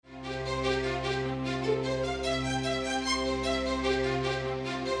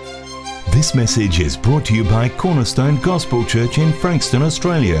This message is brought to you by Cornerstone Gospel Church in Frankston,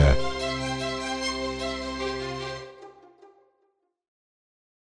 Australia.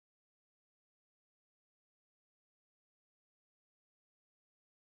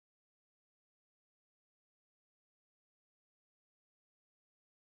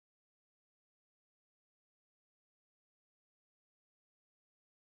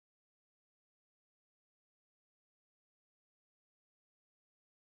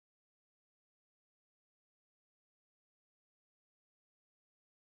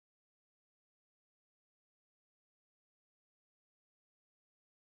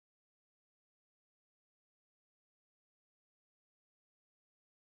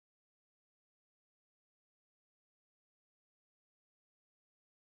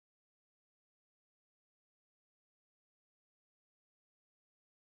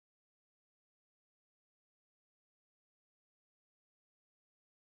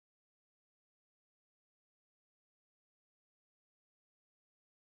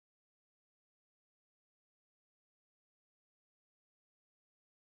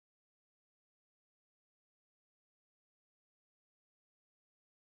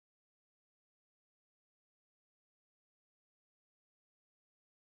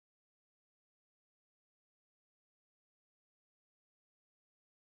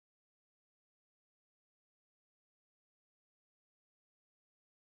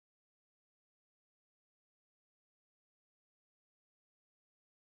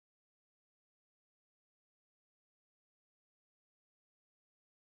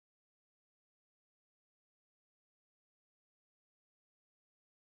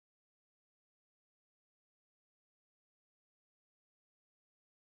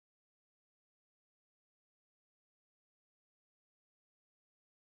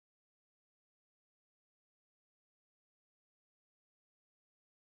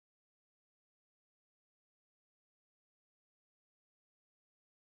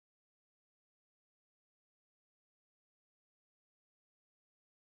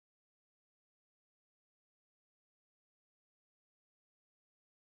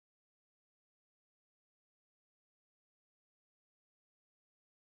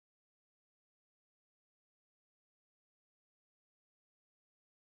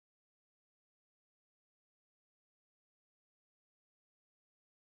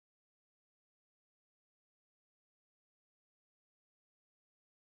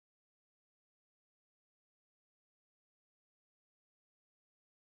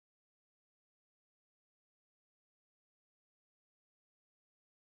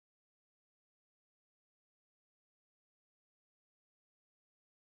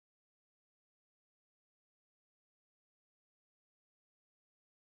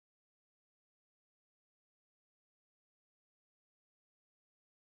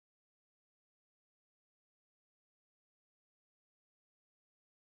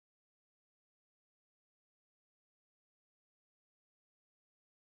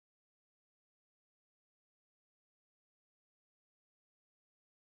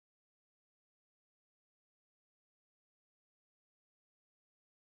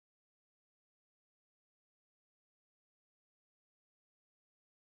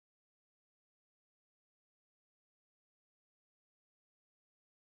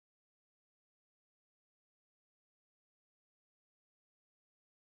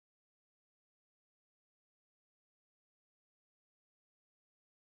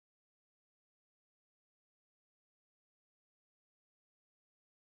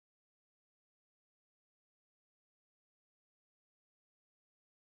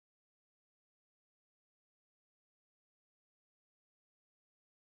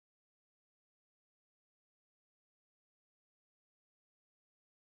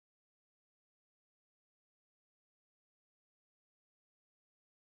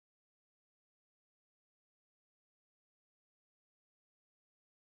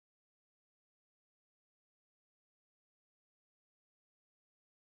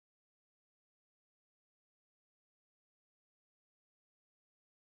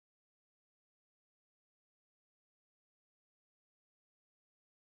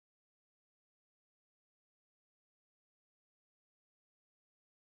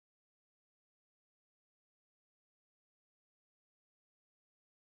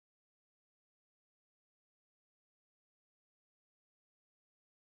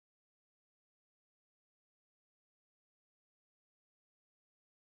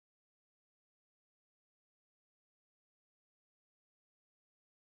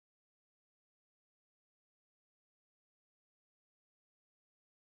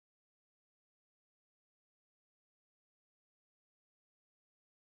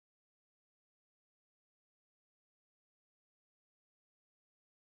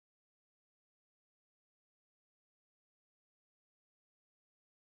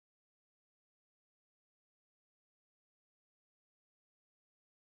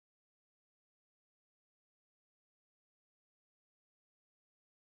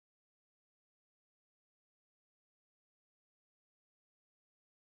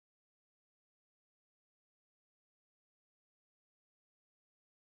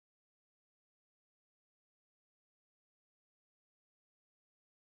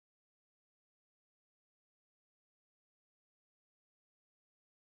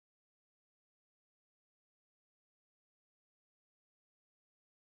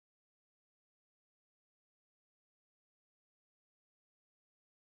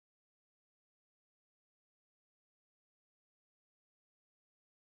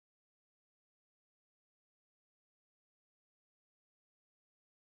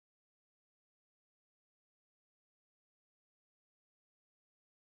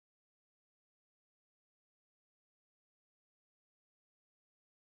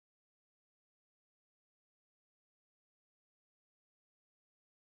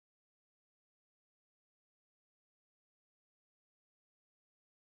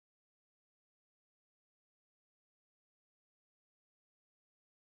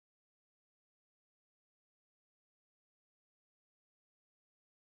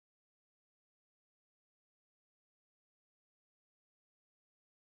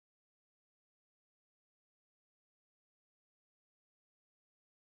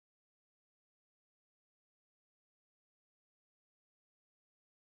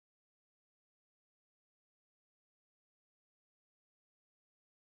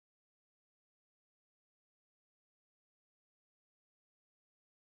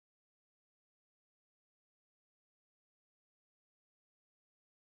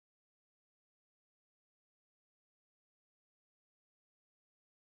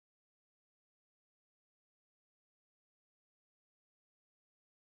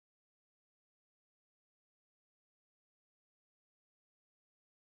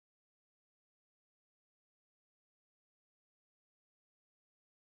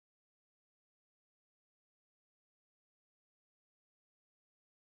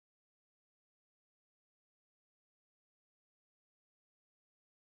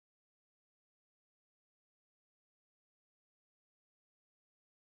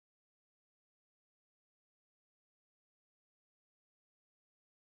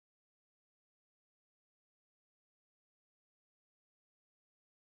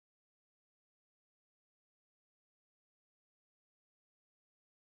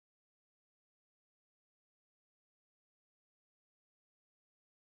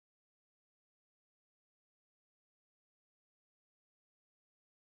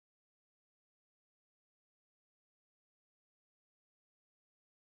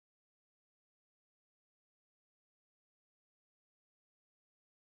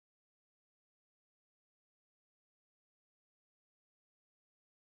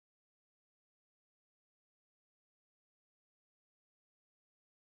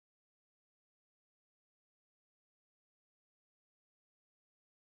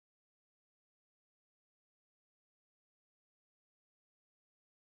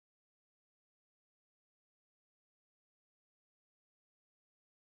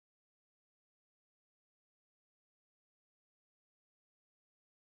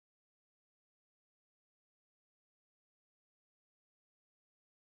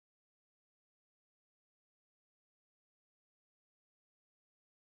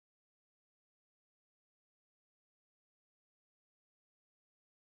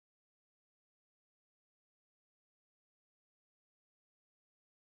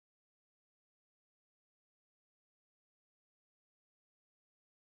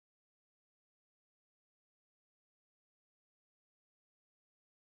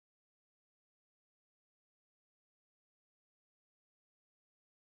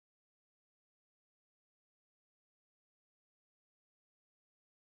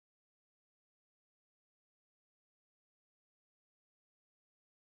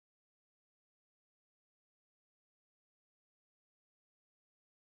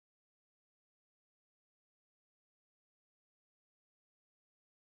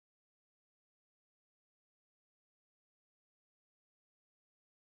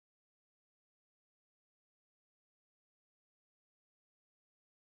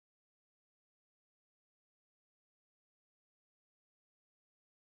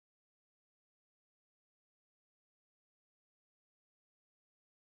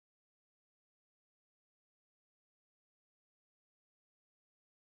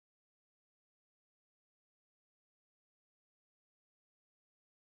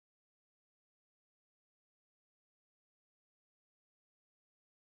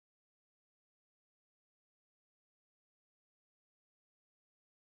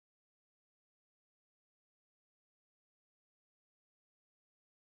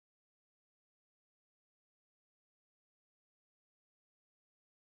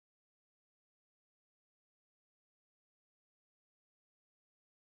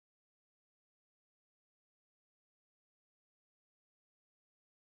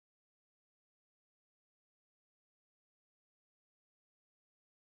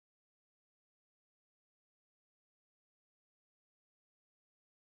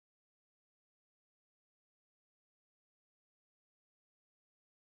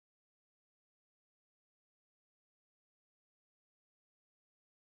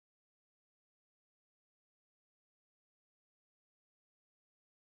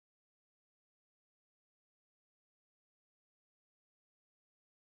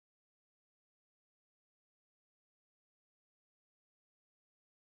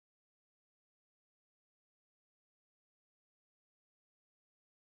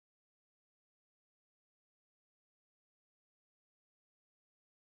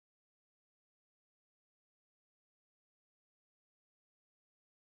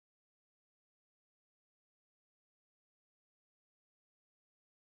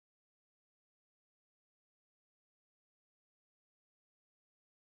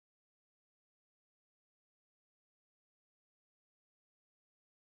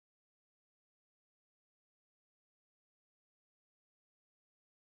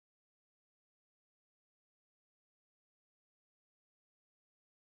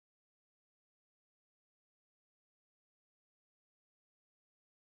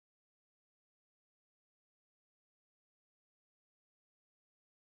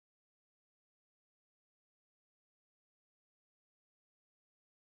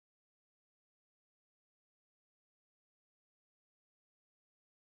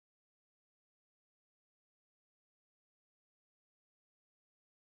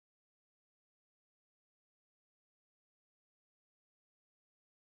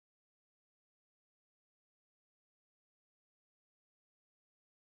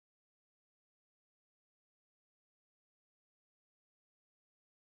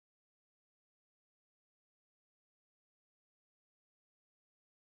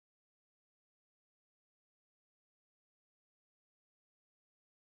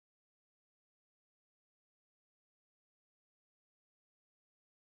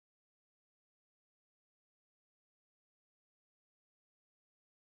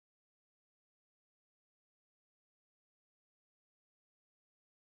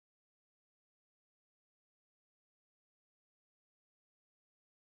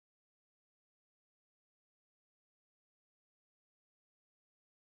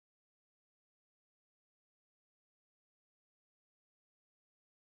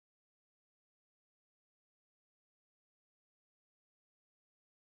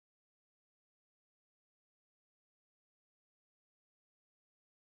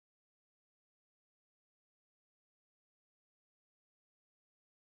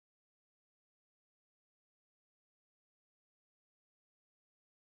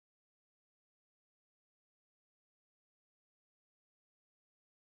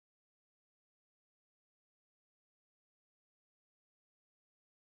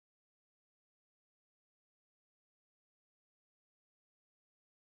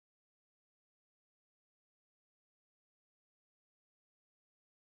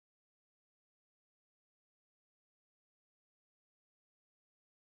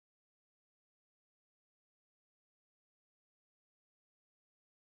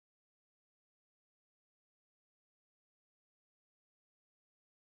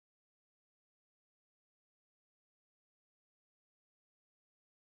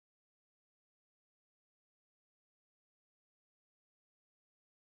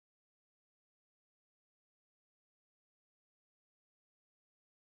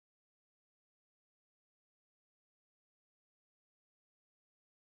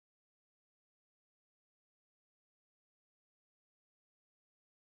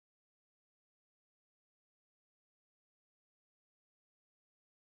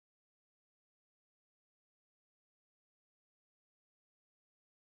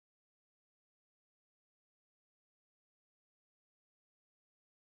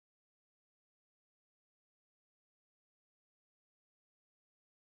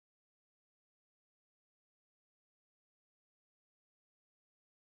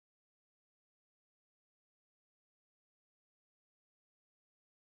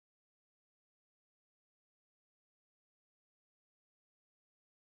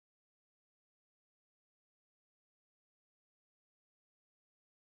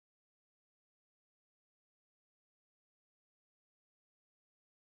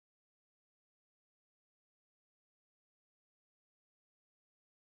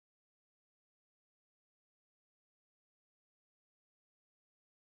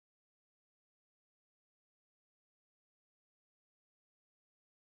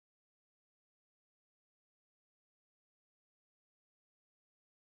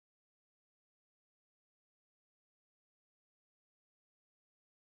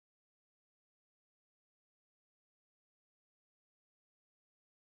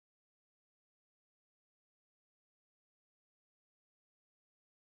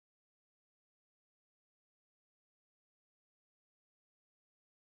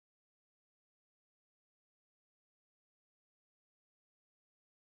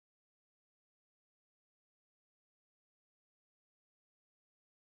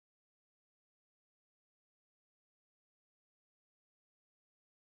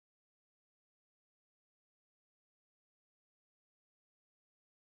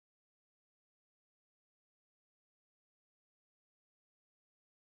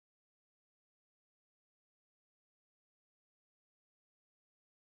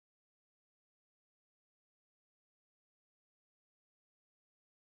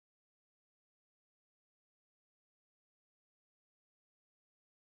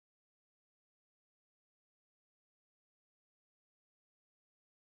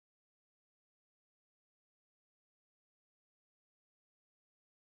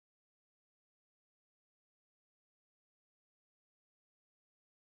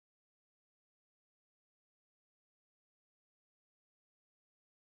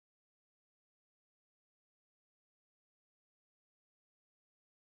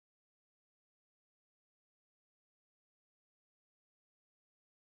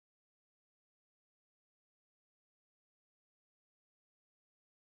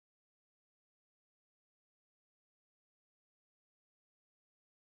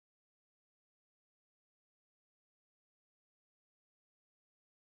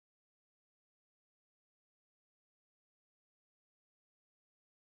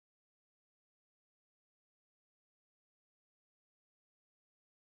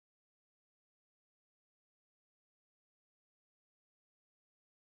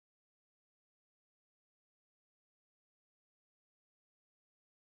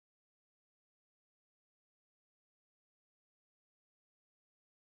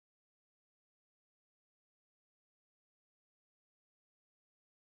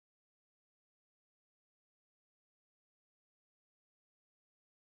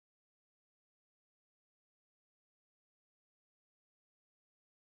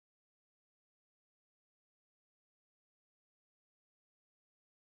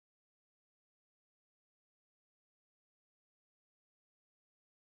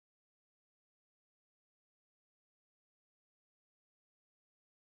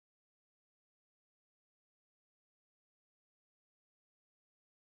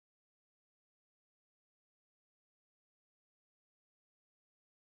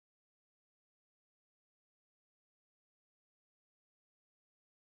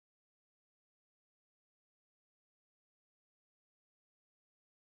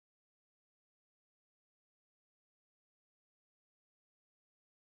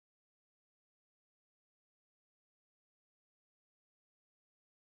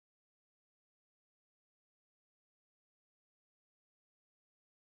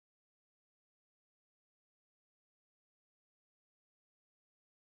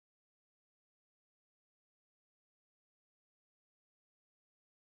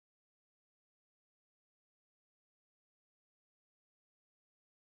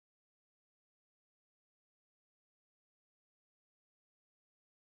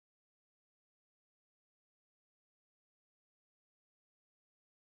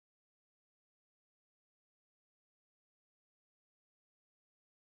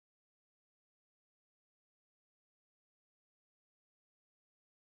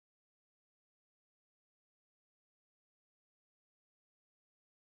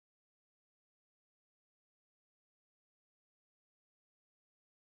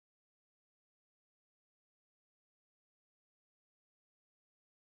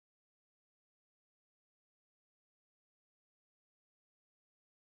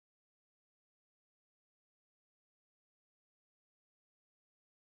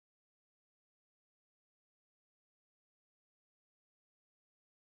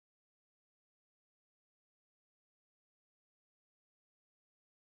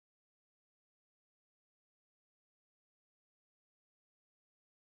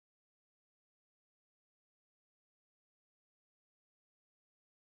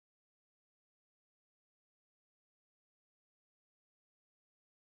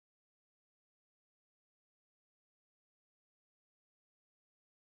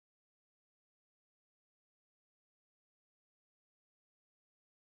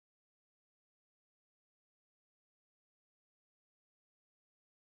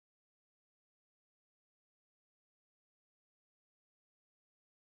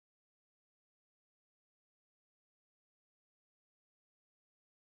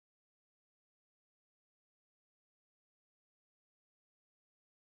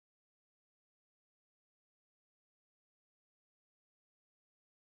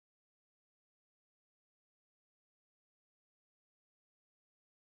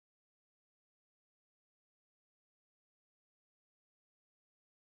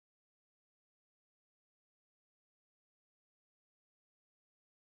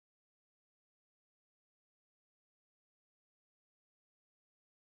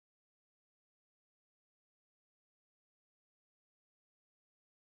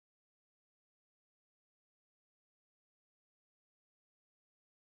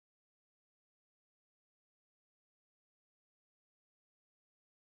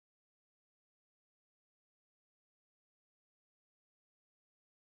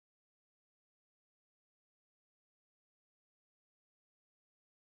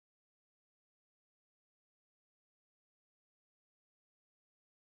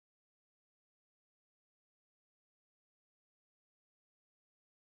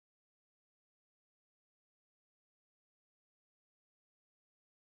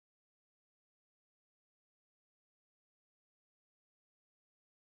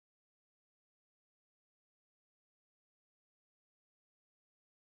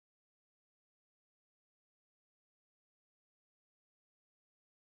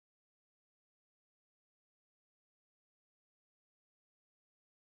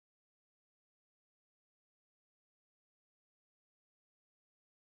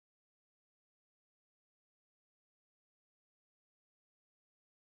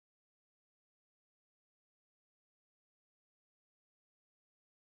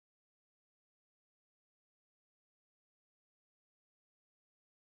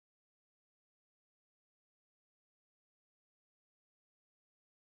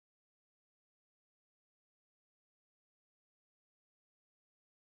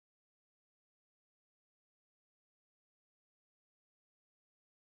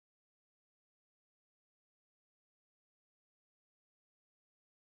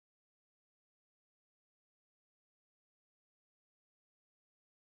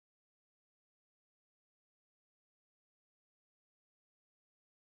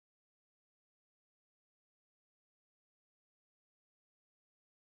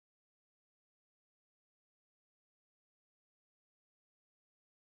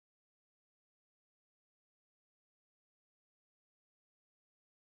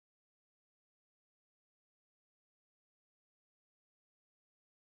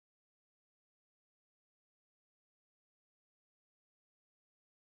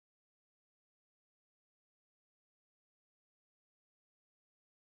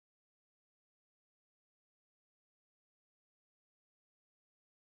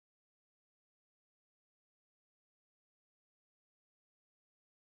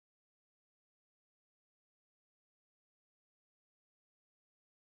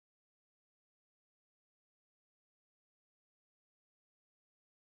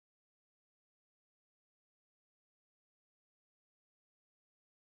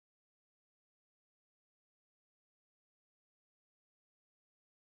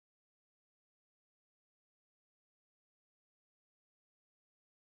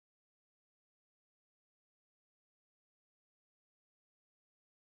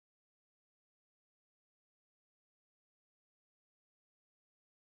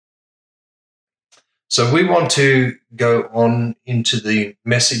 So we want to go on into the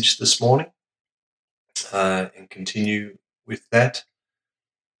message this morning and continue with that.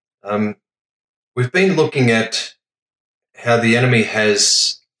 We've been looking at how the enemy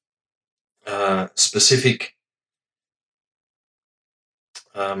has specific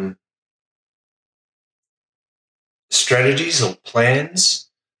strategies or plans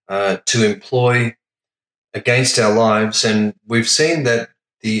to employ against our lives, and we've seen that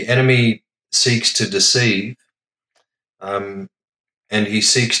the enemy seeks to deceive and he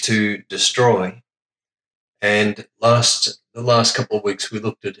seeks to destroy. And the last couple of weeks we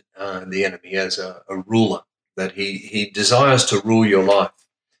looked at the enemy as a ruler, that he desires to rule your life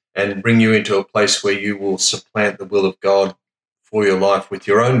and bring you into a place where you will supplant the will of God for your life with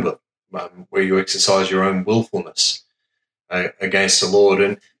your own will, where you exercise your own willfulness against the Lord.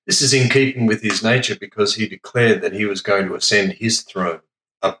 And this is in keeping with his nature, because he declared that he was going to ascend his throne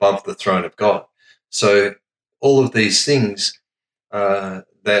above the throne of God. So all of these things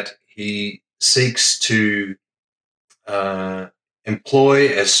that he seeks to employ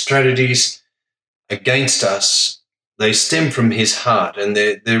as strategies against us, they stem from his heart, and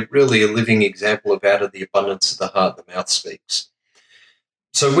they're really a living example of out of the abundance of the heart the mouth speaks.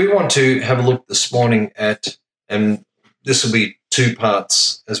 So we want to have a look this morning at, and this will be two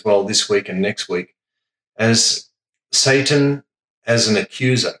parts as well this week and next week, as Satan as an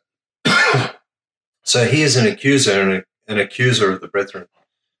accuser. So he is an accuser and an accuser of the brethren.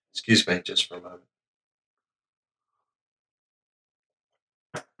 Excuse me just for a moment.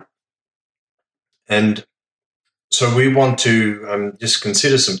 And so we want to just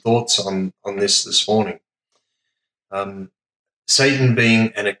consider some thoughts on this morning. Satan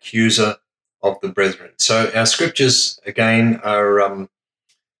being an accuser of the brethren. So our scriptures, again, are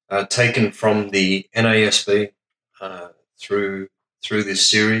taken from the NASB through this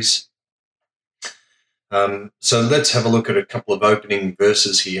series. So let's have a look at a couple of opening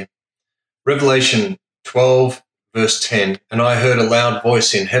verses here. Revelation 12, verse 10, "And I heard a loud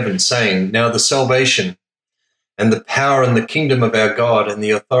voice in heaven saying, Now the salvation and the power and the kingdom of our God and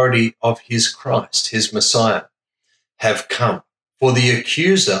the authority of his Christ, his Messiah, have come. For the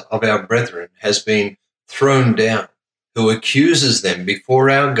accuser of our brethren has been thrown down, who accuses them before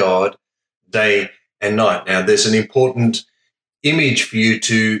our God day and night." Now, there's an important image for you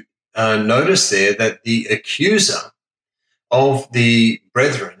to notice there, that the accuser of the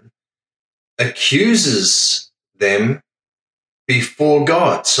brethren accuses them before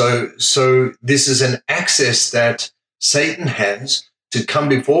God. So this is an access that Satan has to come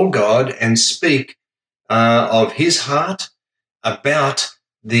before God and speak of his heart about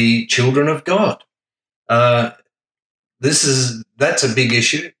the children of God. That's a big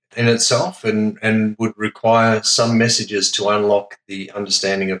issue in itself, and would require some messages to unlock the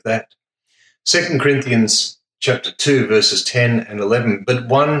understanding of that. 2 Corinthians chapter 2, verses 10 and 11, "But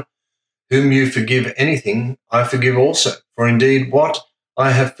one whom you forgive anything, I forgive also. For indeed, what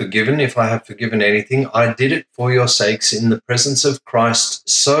I have forgiven, if I have forgiven anything, I did it for your sakes in the presence of Christ,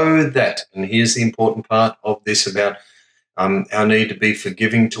 so that," and here's the important part of this about our need to be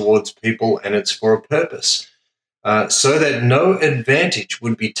forgiving towards people, and it's for a purpose, "so that no advantage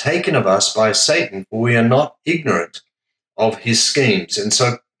would be taken of us by Satan, for we are not ignorant of his schemes." And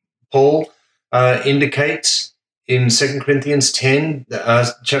so Paul indicates in 2 Corinthians 10,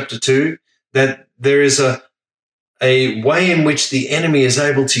 chapter 2, that there is a way in which the enemy is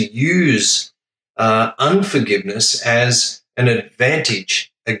able to use unforgiveness as an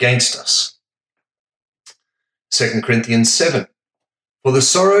advantage against us. 2 Corinthians 7, "For the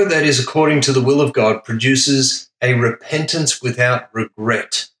sorrow that is according to the will of God produces a repentance without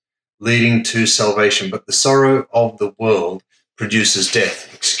regret, leading to salvation, but the sorrow of the world produces death."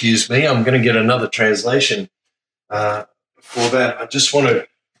 Excuse me, I'm going to get another translation for that. I just want to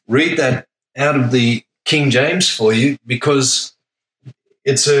read that out of the King James for you, because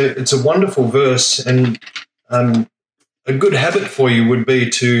it's a wonderful verse, and a good habit for you would be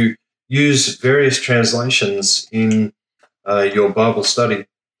to use various translations in your Bible study,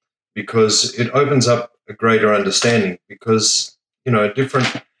 because it opens up a greater understanding. Because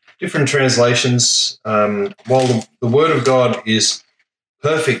different translations, while the Word of God is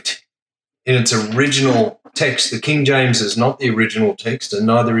perfect in its original text, the King James is not the original text, and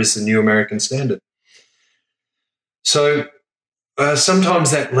neither is the New American Standard. So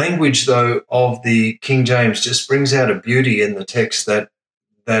sometimes that language, though, of the King James just brings out a beauty in the text that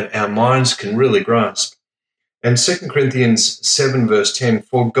our minds can really grasp. And 2 Corinthians 7, verse 10,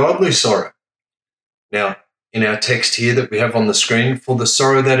 "For godly sorrow," now in our text here that we have on the screen, "for the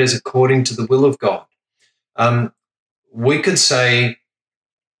sorrow that is according to the will of God." We could say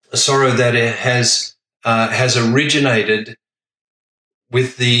a sorrow that has has originated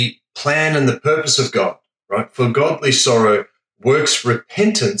with the plan and the purpose of God, right? For godly sorrow works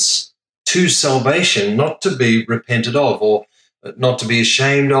repentance to salvation, not to be repented of, or not to be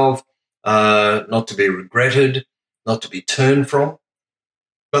ashamed of, not to be regretted, not to be turned from.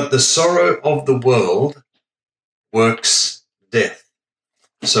 But the sorrow of the world works death.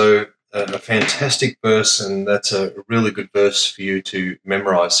 So a fantastic verse, and that's a really good verse for you to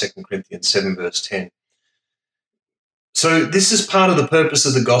memorize, 2 Corinthians 7, verse 10. So this is part of the purpose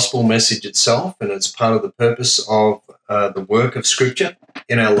of the gospel message itself, and it's part of the purpose of the work of Scripture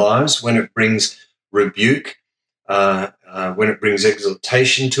in our lives when it brings rebuke, when it brings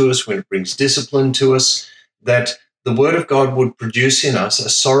exhortation to us, when it brings discipline to us, that the Word of God would produce in us a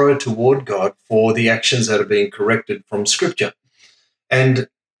sorrow toward God for the actions that are being corrected from Scripture. And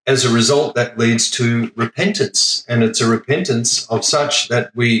as a result, that leads to repentance, and it's a repentance of such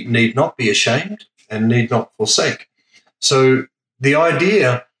that we need not be ashamed and need not forsake. So the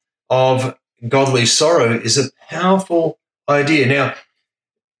idea of godly sorrow is a powerful idea. Now,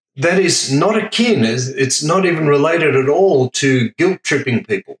 that is not akin, it's not even related at all to guilt-tripping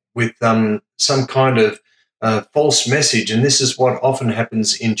people with some kind of false message. And this is what often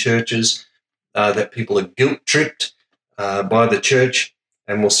happens in churches, that people are guilt-tripped by the church,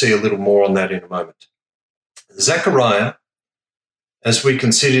 and we'll see a little more on that in a moment. Zechariah, as we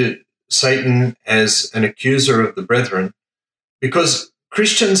consider Satan as an accuser of the brethren, because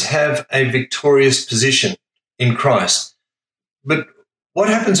Christians have a victorious position in Christ. But what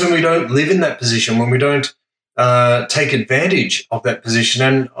happens when we don't live in that position, when we don't take advantage of that position?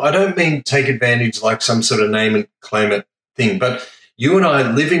 And I don't mean take advantage like some sort of name and claim it thing, but you and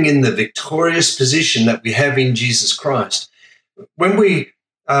I living in the victorious position that we have in Jesus Christ. When we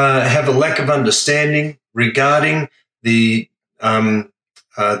have a lack of understanding regarding the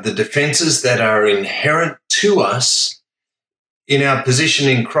defenses that are inherent to us in our position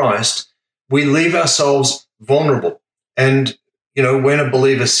in Christ, we leave ourselves vulnerable. And, you know, when a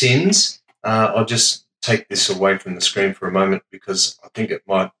believer sins, I'll just take this away from the screen for a moment because I think it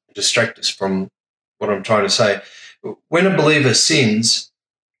might distract us from what I'm trying to say. When a believer sins,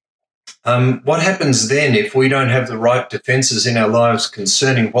 what happens then if we don't have the right defenses in our lives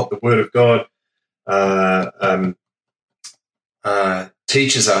concerning what the Word of God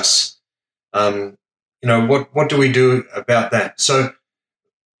teaches us? You know, what do we do about that? So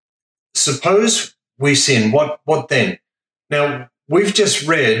suppose we sin, what then? Now, we've just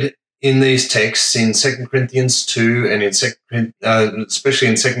read in these texts in 2 Corinthians 2 and especially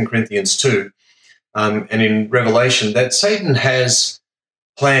in 2 Corinthians 2 and in Revelation, that Satan has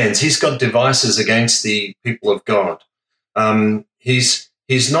plans. He's got devices against the people of God. He's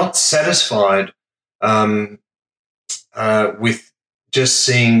not satisfied with just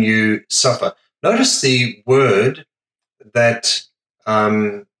seeing you suffer. Notice the word that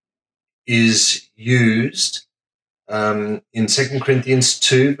is used in 2 Corinthians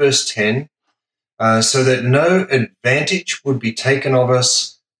 2, verse 10, so that no advantage would be taken of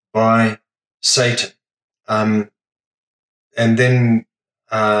us by Satan. And then,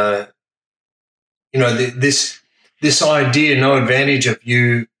 you know, this idea, no advantage of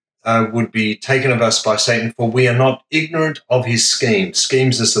you would be taken of us by Satan, for we are not ignorant of his schemes.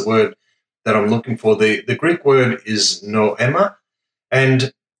 Schemes is the word that I'm looking for. The Greek word is noema,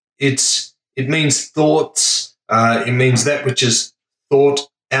 and it means thoughts. It means that which is thought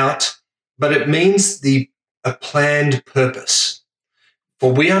out, but it means a planned purpose.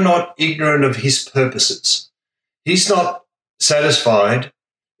 For we are not ignorant of his purposes. He's not satisfied.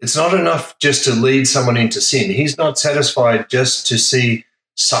 It's not enough just to lead someone into sin. He's not satisfied just to see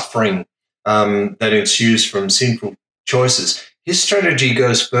suffering that ensues from sinful choices. His strategy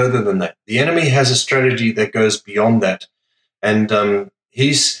goes further than that. The enemy has a strategy that goes beyond that. And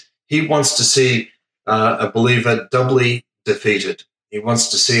he wants to see a believer doubly defeated. He wants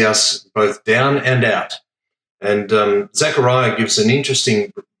to see us both down and out. And Zechariah gives an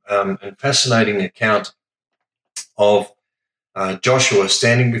interesting and fascinating account of Joshua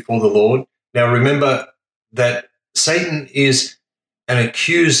standing before the Lord. Now, remember that Satan is an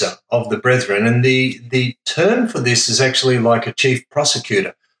accuser of the brethren, and the term for this is actually like a chief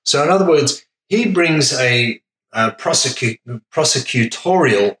prosecutor. So, in other words, he brings a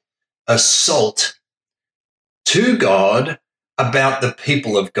prosecutorial assault to God about the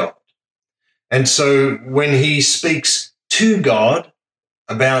people of God. And so when he speaks to God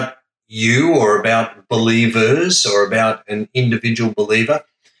about you or about believers or about an individual believer,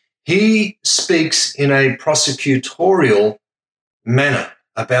 he speaks in a prosecutorial manner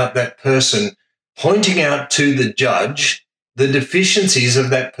about that person, pointing out to the judge the deficiencies of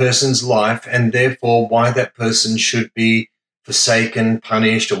that person's life and therefore why that person should be forsaken,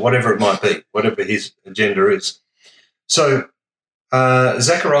 punished, or whatever it might be, whatever his agenda is. So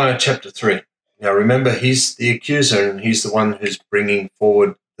Zechariah chapter 3. Now remember, he's the accuser and he's the one who's bringing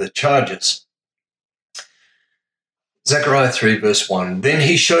forward the charges. Zechariah 3 verse 1. Then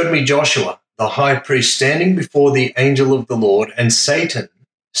he showed me Joshua, the high priest, standing before the angel of the Lord, and Satan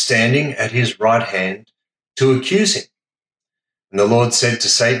standing at his right hand to accuse him. And the Lord said to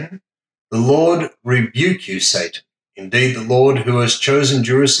Satan, "The Lord rebuke you, Satan. Indeed, the Lord who has chosen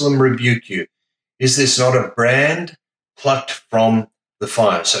Jerusalem rebuke you. Is this not a brand plucked from the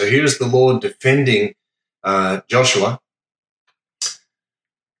fire?" So here's the Lord defending Joshua.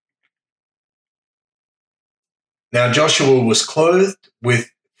 Now Joshua was clothed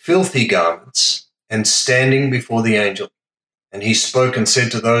with filthy garments and standing before the angel. And he spoke and said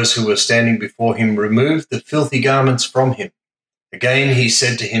to those who were standing before him, "Remove the filthy garments from him." Again he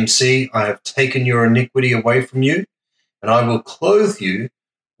said to him, "See, I have taken your iniquity away from you, and I will clothe you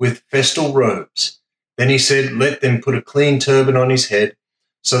with festal robes." Then he said, "Let them put a clean turban on his head."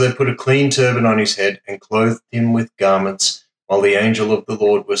 So they put a clean turban on his head and clothed him with garments, while the angel of the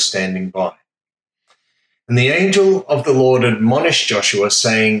Lord was standing by. And the angel of the Lord admonished Joshua,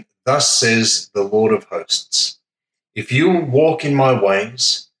 saying, "Thus says the Lord of hosts, if you will walk in my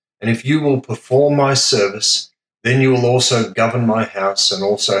ways, and if you will perform my service, then you will also govern my house and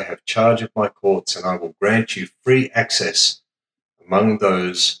also have charge of my courts, and I will grant you free access among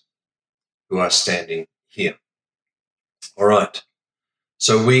those who are standing here." All right.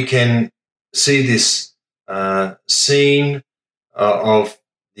 So we can see this scene of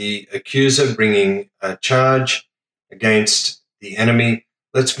the accuser bringing a charge against the enemy.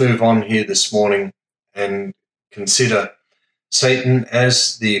 Let's move on here this morning and consider Satan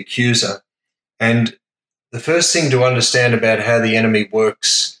as the accuser. And the first thing to understand about how the enemy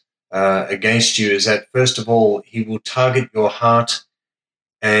works against you is that, first of all, he will target your heart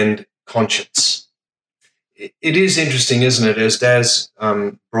and conscience. It is interesting, isn't it, as Daz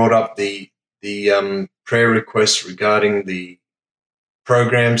brought up the prayer requests regarding the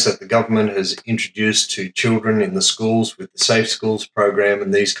programs that the government has introduced to children in the schools with the Safe Schools program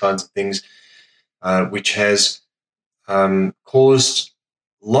and these kinds of things, which has caused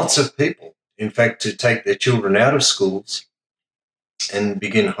lots of people, in fact, to take their children out of schools and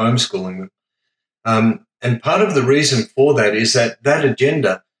begin homeschooling them. And part of the reason for that is that that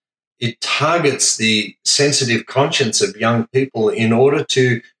agenda, it targets the sensitive conscience of young people in order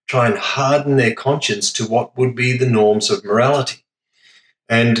to try and harden their conscience to what would be the norms of morality.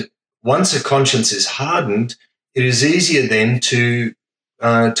 And once a conscience is hardened, it is easier then to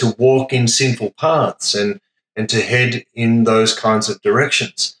walk in sinful paths and to head in those kinds of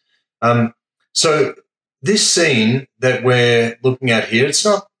directions. So this scene that we're looking at here, it's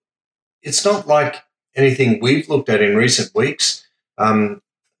not like anything we've looked at in recent weeks.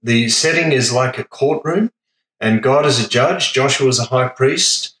 The setting is like a courtroom, and God is a judge. Joshua is a high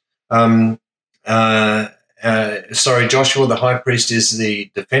priest. Joshua, the high priest, is the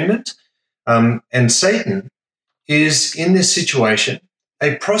defendant. And Satan is, in this situation,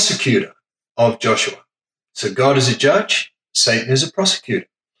 a prosecutor of Joshua. So God is a judge, Satan is a prosecutor.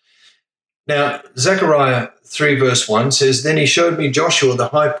 Now, Zechariah 3 verse 1 says, "Then he showed me Joshua, the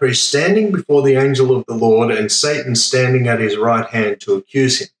high priest, standing before the angel of the Lord, and Satan standing at his right hand to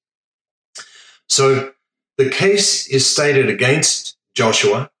accuse him." So the case is stated against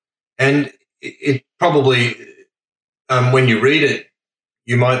Joshua, and it probably, when you read it,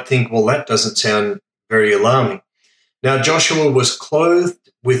 you might think, well, that doesn't sound very alarming. Now, Joshua was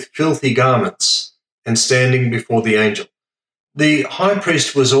clothed with filthy garments and standing before the angel. The high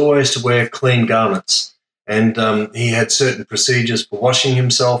priest was always to wear clean garments, and he had certain procedures for washing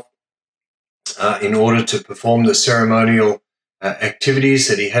himself in order to perform the ceremonial activities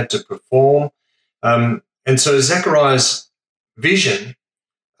that he had to perform. And so Zechariah's vision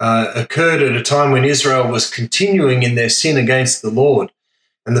occurred at a time when Israel was continuing in their sin against the Lord,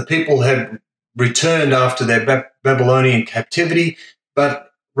 and the people had returned after their Babylonian captivity, but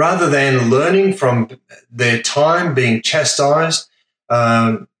rather than learning from their time being chastised,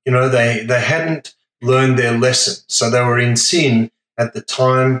 they hadn't learned their lesson. So they were in sin at the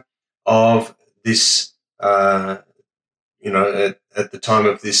time of this, at the time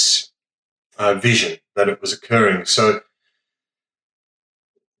of this vision that it was occurring. So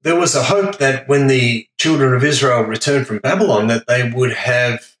there was a hope that when the children of Israel returned from Babylon, that they would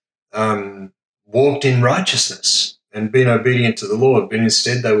have walked in righteousness and been obedient to the Lord, but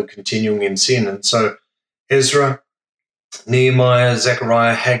instead they were continuing in sin. And so Ezra, Nehemiah,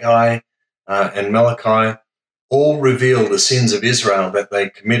 Zechariah, Haggai, and Malachi all reveal the sins of Israel that they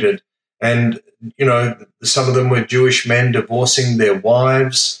committed. And, some of them were Jewish men divorcing their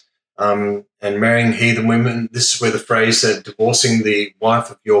wives and marrying heathen women. This is where the phrase that divorcing the wife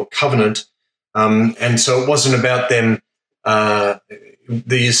of your covenant. And so it wasn't about them. The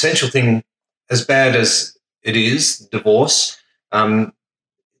essential thing, as bad as it is, divorce,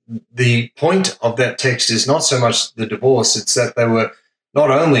 the point of that text is not so much the divorce, it's that they were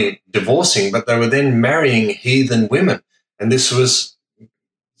not only divorcing, but they were then marrying heathen women. And this was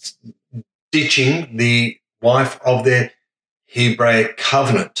ditching the wife of their Hebraic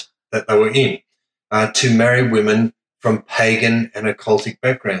covenant that they were in to marry women from pagan and occultic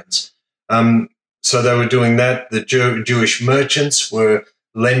backgrounds. So they were doing that. The Jewish merchants were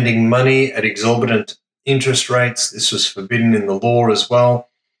lending money at exorbitant interest rates. This was forbidden in the law as well.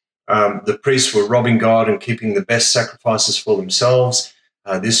 The priests were robbing God and keeping the best sacrifices for themselves.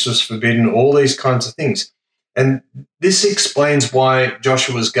 This was forbidden, all these kinds of things. And this explains why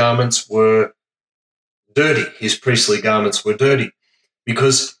Joshua's garments were dirty. His priestly garments were dirty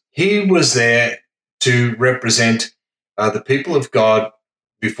because he was there to represent the people of God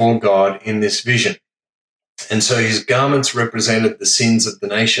before God in this vision. And so his garments represented the sins of the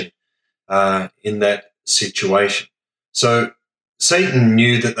nation in that situation. So Satan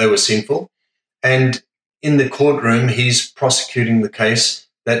knew that they were sinful, and in the courtroom, he's prosecuting the case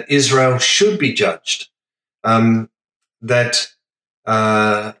that Israel should be judged. And that's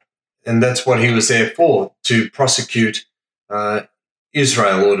what he was there for, to prosecute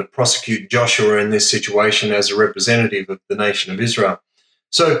Israel, or to prosecute Joshua in this situation as a representative of the nation of Israel.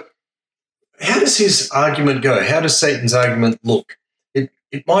 So how does his argument go? How does Satan's argument look?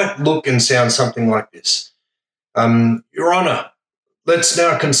 It might look and sound something like this. Your Honor, let's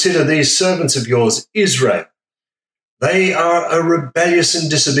now consider these servants of yours, Israel. They are a rebellious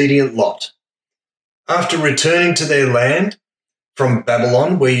and disobedient lot. After returning to their land from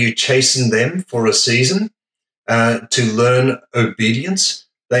Babylon, where you chastened them for a season to learn obedience,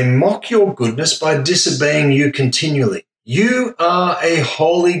 they mock your goodness by disobeying you continually. You are a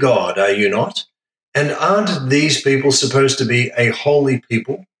holy God, are you not? And aren't these people supposed to be a holy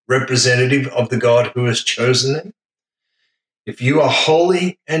people, representative of the God who has chosen them? If you are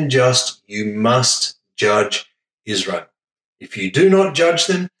holy and just, you must judge Israel. If you do not judge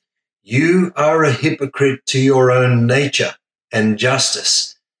them, you are a hypocrite to your own nature and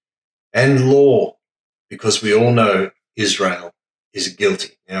justice and law, because we all know Israel is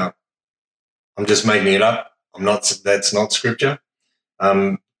guilty. Now, I'm just making it up. That's not scripture.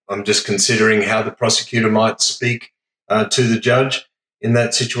 I'm just considering how the prosecutor might speak to the judge in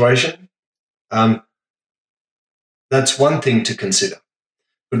that situation. That's one thing to consider.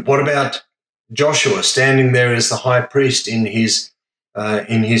 But what about Joshua standing there as the high priest in his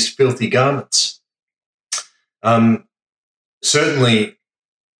filthy garments? Certainly,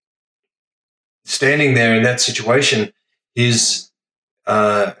 standing there in that situation, his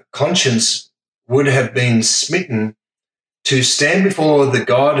conscience would have been smitten to stand before the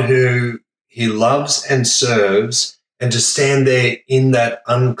God who he loves and serves, and to stand there in that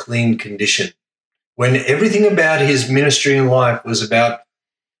unclean condition, when everything about his ministry and life was about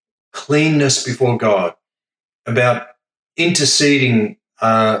cleanness before God, about interceding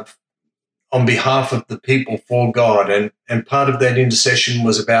on behalf of the people for God. And part of that intercession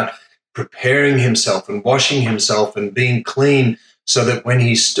was about preparing himself and washing himself and being clean, so that when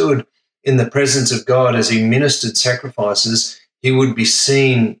he stood in the presence of God as he ministered sacrifices, he would be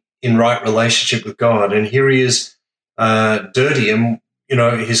seen in right relationship with God. And here he is dirty and,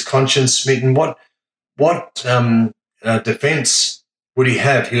 his conscience smitten. What defense would he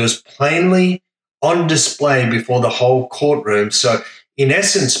have? He was plainly on display before the whole courtroom. So in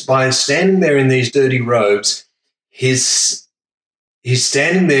essence, by standing there in these dirty robes, he's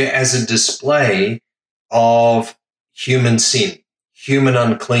standing there as a display of human sin, human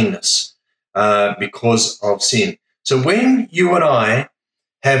uncleanness because of sin. So when you and I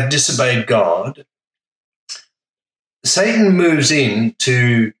have disobeyed God, Satan moves in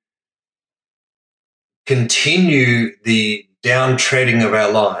to continue the downtreading of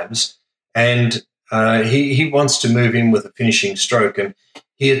our lives, and he wants to move in with a finishing stroke, and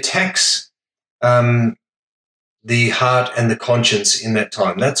he attacks the heart and the conscience in that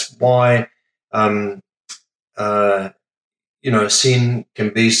time. That's why sin can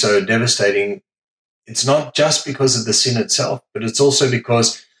be so devastating. It's not just because of the sin itself, but it's also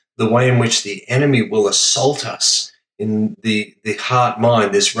because the way in which the enemy will assault us in the heart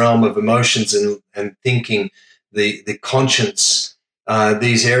mind, this realm of emotions and thinking, the conscience,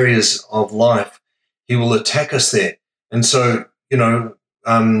 these areas of life, he will attack us there. And so,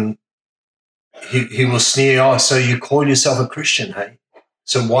 he will sneer, "Oh, so you call yourself a Christian, hey?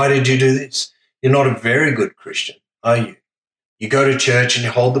 So why did you do this? You're not a very good Christian, are you? You go to church and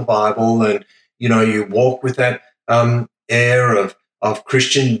you hold the Bible and, you walk with that air of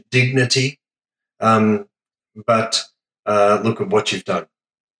Christian dignity. But look at what you've done.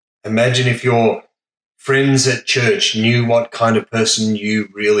 Imagine if your friends at church knew what kind of person you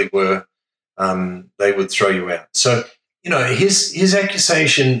really were, they would throw you out." So, his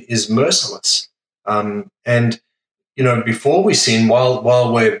accusation is merciless. And before we sin,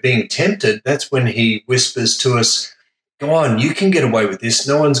 while we're being tempted, that's when he whispers to us, "Go on, you can get away with this.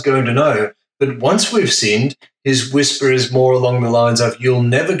 No one's going to know." But once we've sinned, his whisper is more along the lines of, "You'll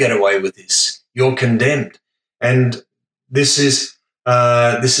never get away with this. You're condemned." And this is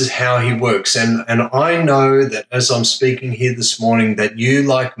how he works. And I know that as I'm speaking here this morning, that you,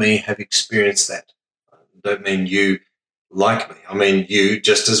 like me, have experienced that. I don't mean you like me. I mean you,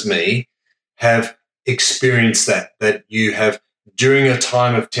 just as me, have experienced that you have, during a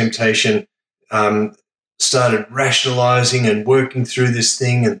time of temptation, started rationalizing and working through this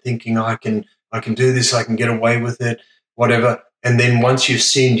thing and thinking, I can do this, I can get away with it, whatever. And then once you've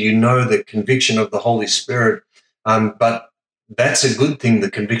sinned, the conviction of the Holy Spirit. But that's a good thing,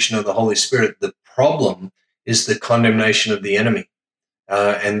 the conviction of the Holy Spirit. The problem is the condemnation of the enemy.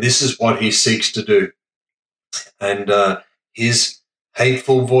 And this is what he seeks to do. And his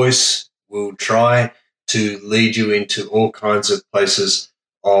hateful voice will try to lead you into all kinds of places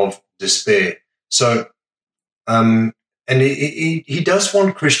of despair. So, and he does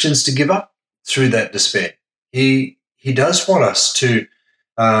want Christians to give up through that despair. He does want us to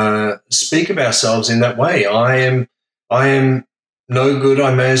speak of ourselves in that way. I am no good.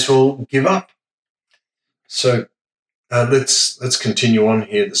 I may as well give up. So let's continue on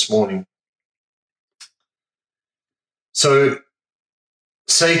here this morning. So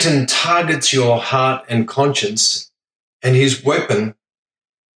Satan targets your heart and conscience, and his weapon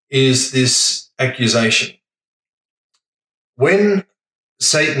is this accusation. When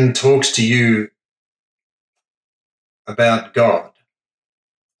Satan talks to you about God,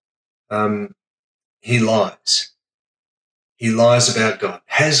 he lies. He lies about God.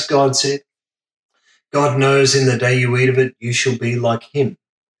 Has God said? God knows in the day you eat of it, you shall be like him.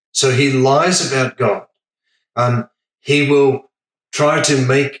 So he lies about God. He will try to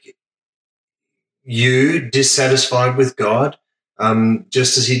make you dissatisfied with God,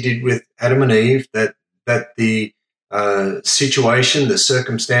 just as he did with Adam and Eve, that the situation, the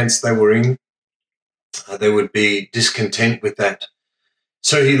circumstance they were in, they would be discontent with that.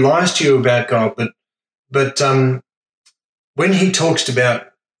 So he lies to you about God, but when he talks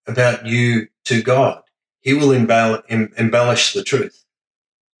about you to God, he will embellish the truth.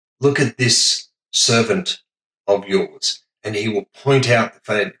 Look at this servant of yours, and he will point out the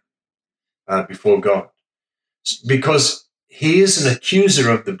failure before God, because he is an accuser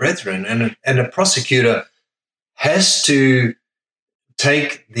of the brethren, and a prosecutor has to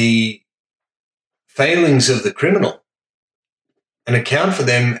take the failings of the criminal and account for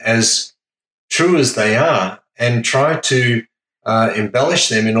them as true as they are, and try to embellish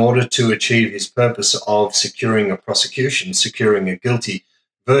them in order to achieve his purpose of securing a prosecution, securing a guilty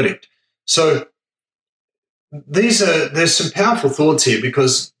verdict. So there's some powerful thoughts here,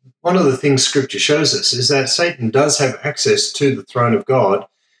 because one of the things Scripture shows us is that Satan does have access to the throne of God,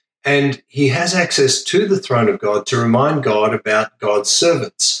 and he has access to the throne of God to remind God about God's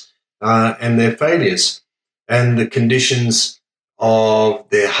servants and their failures and the conditions of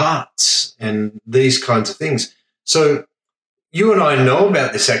their hearts and these kinds of things. So you and I know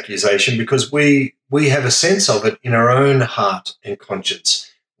about this accusation because we have a sense of it in our own heart and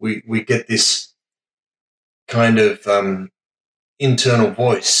conscience. We get this kind of internal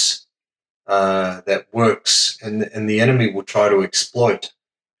voice that works, and the enemy will try to exploit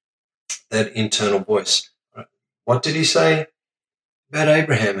that internal voice. What did he say about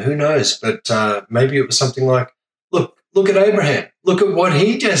Abraham? Who knows? But maybe it was something like, look at Abraham. Look at what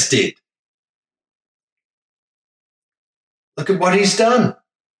he just did. Look at what he's done.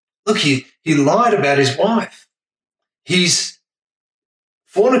 Look, he lied about his wife. He's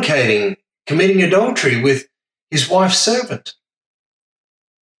fornicating, committing adultery with his wife's servant.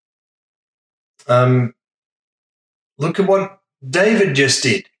 Look at what David just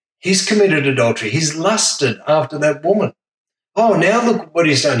did. He's committed adultery. He's lusted after that woman. Oh, now look what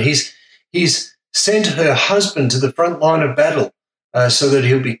he's done. He's sent her husband to the front line of battle so that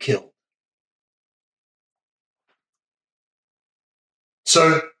he'll be killed.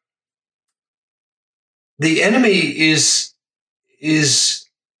 So the enemy is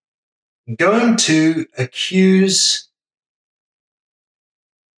going to accuse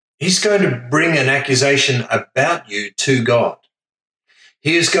he's going to bring an accusation about you to God.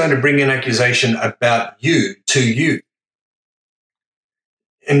 He is going to bring an accusation about you to you.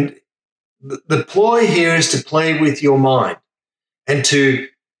 And the ploy here is to play with your mind and to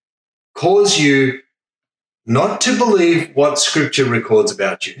cause you not to believe what Scripture records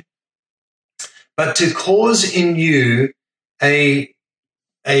about you, but to cause in you a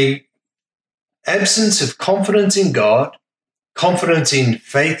absence of confidence in God, confidence in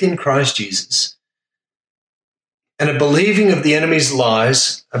faith in Christ Jesus, and a believing of the enemy's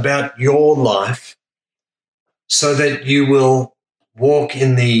lies about your life, so that you will walk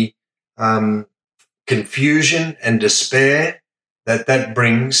in the confusion and despair that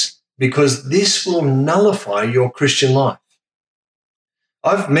brings, because this will nullify your Christian life.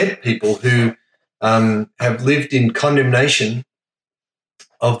 I've met people who have lived in condemnation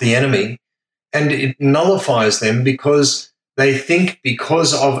of the enemy, and it nullifies them because they think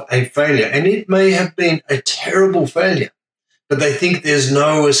because of a failure, and it may have been a terrible failure, but they think there's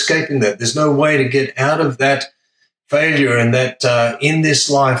no escaping that. There's no way to get out of that failure, and that in this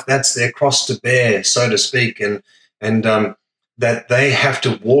life, that's their cross to bear, so to speak, and that they have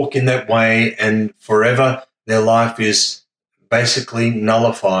to walk in that way, and forever their life is basically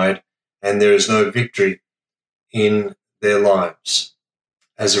nullified, and there is no victory in their lives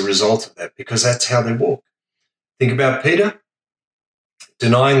as a result of that, because that's how they walk. Think about Peter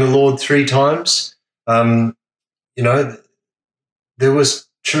denying the Lord 3 times. There was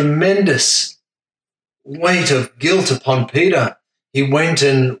tremendous weight of guilt upon Peter. He went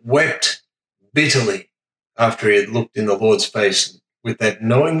and wept bitterly after he had looked in the Lord's face with that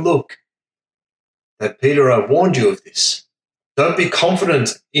knowing look that, Peter, I warned you of this. Don't be confident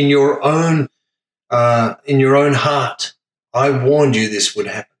in your own heart. I warned you this would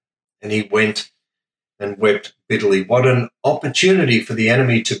happen. And he went and wept bitterly. What an opportunity for the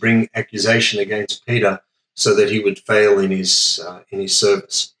enemy to bring accusation against Peter so that he would fail in his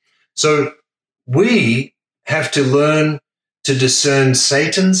service. So we have to learn to discern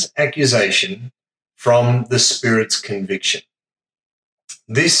Satan's accusation from the Spirit's conviction.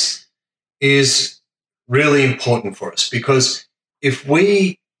 This is really important for us, because if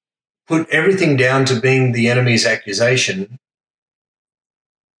we put everything down to being the enemy's accusation,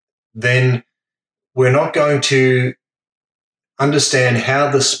 then we're not going to understand how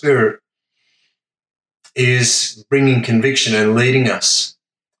the Spirit is bringing conviction and leading us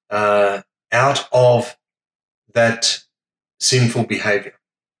out of that sinful behavior.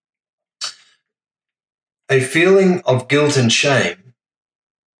 A feeling of guilt and shame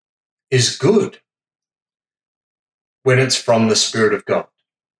is good when it's from the Spirit of God.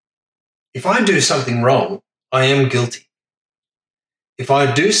 If I do something wrong, I am guilty. If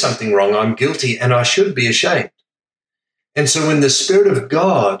I do something wrong, I'm guilty, and I should be ashamed. And so when the Spirit of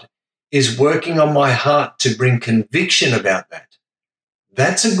God is working on my heart to bring conviction about that,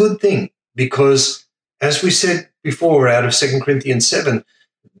 that's a good thing, because as we said before out of 2 Corinthians 7,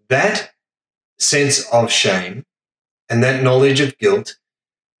 that sense of shame and that knowledge of guilt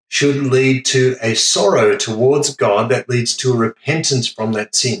should lead to a sorrow towards God that leads to a repentance from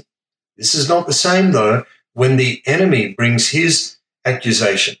that sin. This is not the same, though, when the enemy brings his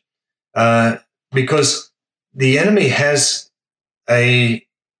accusation, because the enemy has a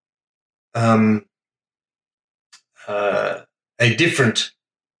different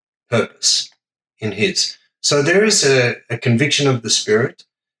purpose in his. So there is a conviction of the Spirit,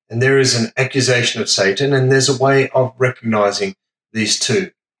 and there is an accusation of Satan, and there's a way of recognizing these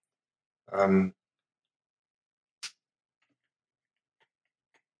two.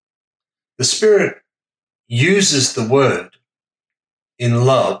 The Spirit uses the Word in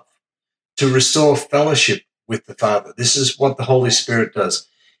love to restore fellowship with the Father. This is what the Holy Spirit does.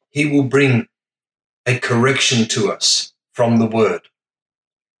 He will bring a correction to us from the Word.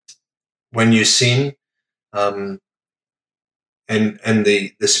 When you sin, and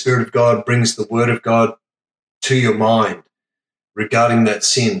the Spirit of God brings the Word of God to your mind regarding that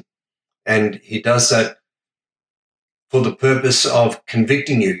sin, and he does that for the purpose of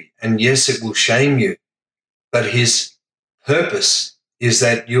convicting you. And yes, it will shame you, but his purpose is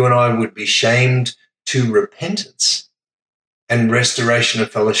that you and I would be shamed to repentance and restoration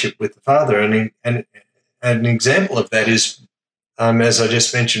of fellowship with the Father. And an example of that is, as I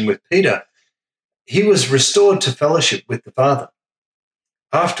just mentioned with Peter, he was restored to fellowship with the Father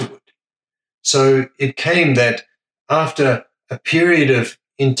afterward. So it came that after a period of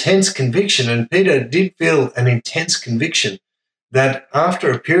intense conviction, and Peter did feel an intense conviction, that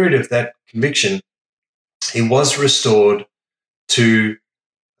after a period of that conviction, he was restored to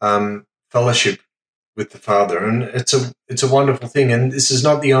fellowship with the Father. And it's a wonderful thing. And this is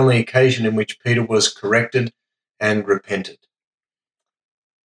not the only occasion in which Peter was corrected and repented.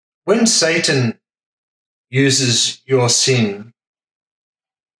 When Satan uses your sin,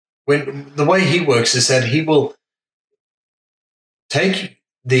 when the way he works is that he will take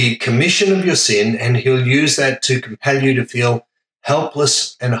the commission of your sin and he'll use that to compel you to feel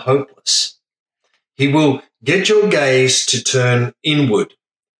helpless and hopeless. He will get your gaze to turn inward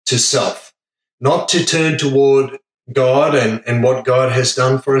to self, not to turn toward God and what God has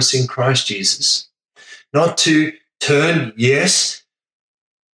done for us in Christ Jesus. Not to turn, yes,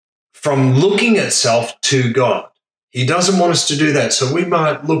 from looking at self to God. He doesn't want us to do that. So we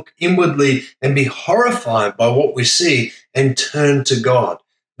might look inwardly and be horrified by what we see and turn to God.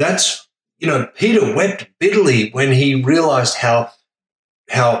 That's, Peter wept bitterly when he realized how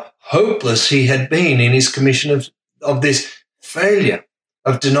hopeless he had been in his commission of this failure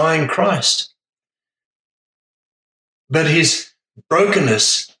of denying Christ. But his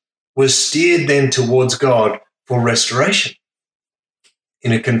brokenness was steered then towards God for restoration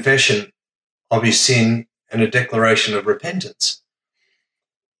in a confession of his sin and a declaration of repentance.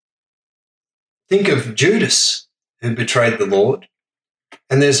 Think of Judas, who betrayed the Lord,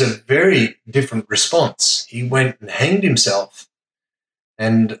 and there's a very different response. He went and hanged himself,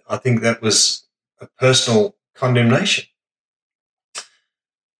 and I think that was a personal condemnation.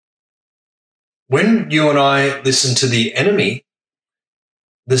 When you and I listen to the enemy,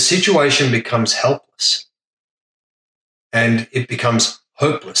 the situation becomes helpless and it becomes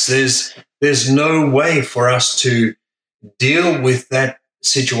hopeless. There's no way for us to deal with that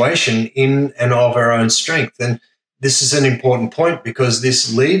situation in and of our own strength. And this is an important point because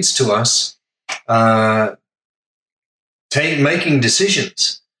this leads to us making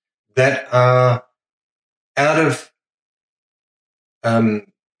decisions that are out of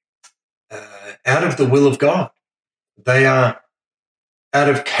the will of God. They are out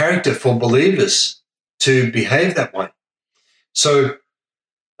of character for believers to behave that way. So,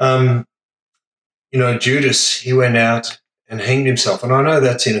 Judas, he went out and hanged himself. And I know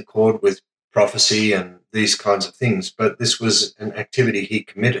that's in accord with prophecy and these kinds of things, but this was an activity he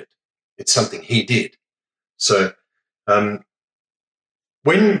committed. It's something he did. So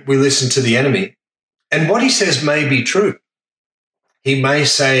when we listen to the enemy, and what he says may be true, he may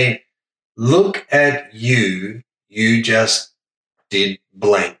say, look at you just did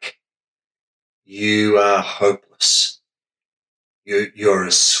blank. You are hopeless. You're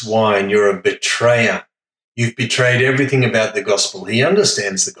a swine. You're a betrayer. You've betrayed everything about the gospel. He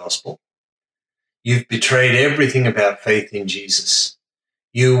understands the gospel. You've betrayed everything about faith in Jesus.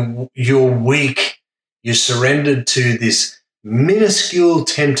 You're weak. You surrendered to this minuscule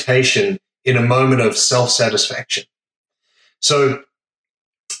temptation in a moment of self-satisfaction. So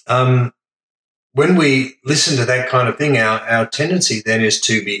when we listen to that kind of thing, our tendency then is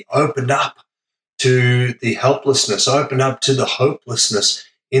to be opened up to the helplessness, opened up to the hopelessness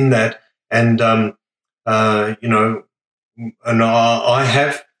in that. And, I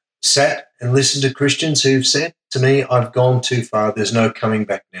have sat and listened to Christians who've said to me, I've gone too far. There's no coming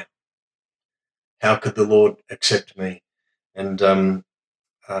back now. How could the Lord accept me? And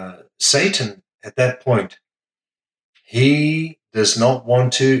Satan, at that point, he does not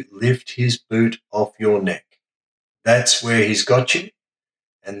want to lift his boot off your neck. That's where he's got you,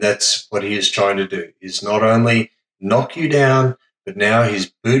 and that's what he is trying to do, is not only knock you down, but now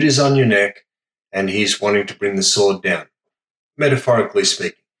his boot is on your neck, and he's wanting to bring the sword down, metaphorically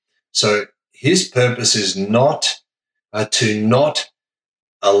speaking. So his purpose is not to not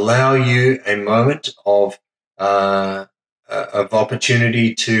allow you a moment of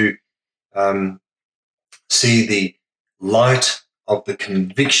opportunity to see the light of the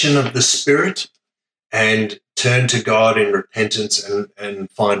conviction of the Spirit and turn to God in repentance and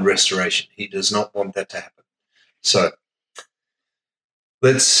find restoration. He does not want that to happen. So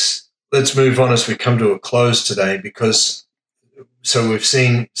let's move on as we come to a close today, because so we've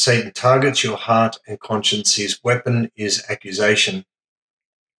seen Satan targets your heart and conscience. His weapon is accusation.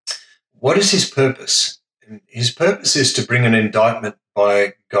 What is his purpose? His purpose is to bring an indictment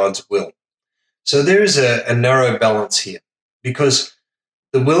by God's will. So there is a narrow balance here, because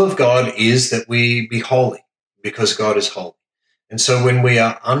the will of God is that we be holy, because God is holy. And so when we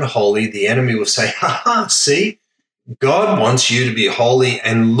are unholy, the enemy will say, see, God wants you to be holy,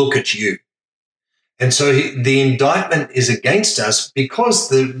 and look at you. And so the indictment is against us, because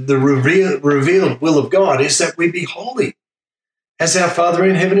the revealed will of God is that we be holy, as our Father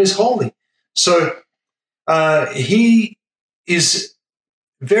in heaven is holy. So he is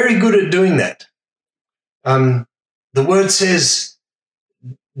very good at doing that. The word says,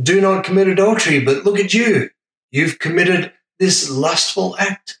 do not commit adultery, but look at you. You've committed this lustful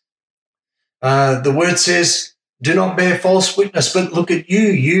act. The word says, do not bear false witness, but look at you.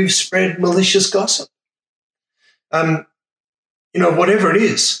 You've spread malicious gossip. Whatever it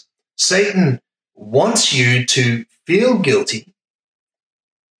is, Satan wants you to feel guilty,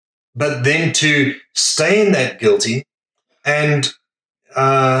 but then to stay in that guilty and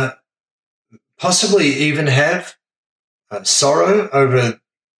possibly even have sorrow over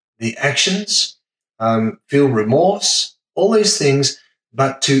the actions, feel remorse, all these things,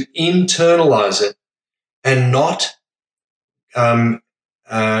 but to internalize it and not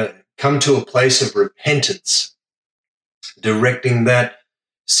come to a place of repentance, directing that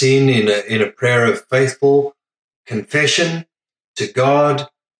sin in a prayer of faithful confession to God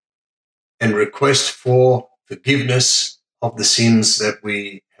and request for forgiveness of the sins that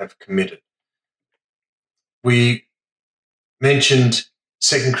we have committed. We mentioned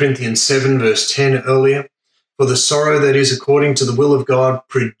 2 Corinthians 7 verse 10 earlier. For the sorrow that is according to the will of God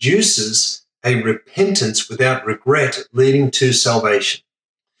produces a repentance without regret leading to salvation.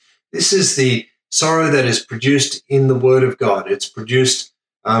 This is the sorrow that is produced in the Word of God. It's produced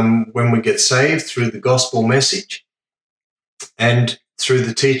when we get saved through the gospel message and through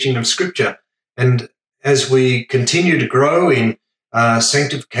the teaching of Scripture. And as we continue to grow in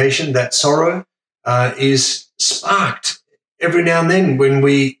sanctification, that sorrow is sparked. Every now and then when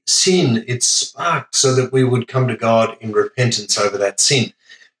we sin, it's sparked so that we would come to God in repentance over that sin.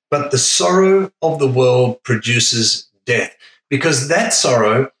 But the sorrow of the world produces death, because that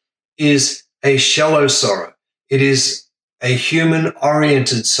sorrow is a shallow sorrow. It is a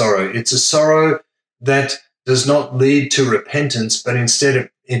human-oriented sorrow. It's a sorrow that does not lead to repentance, but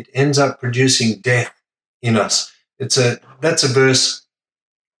instead it ends up producing death in us. That's a verse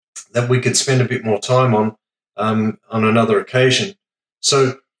that we could spend a bit more time on another occasion.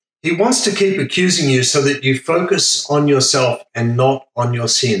 So he wants to keep accusing you so that you focus on yourself and not on your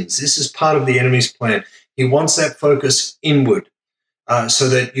sins. This is part of the enemy's plan. He wants that focus inward so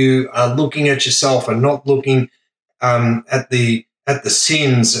that you are looking at yourself and not looking at the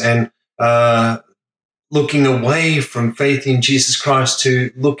sins and looking away from faith in Jesus Christ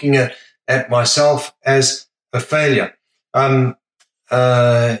to looking at myself as a failure.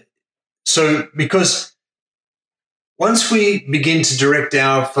 So because once we begin to direct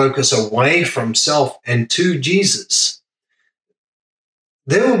our focus away from self and to Jesus,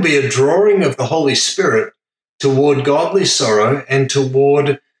 there will be a drawing of the Holy Spirit toward godly sorrow and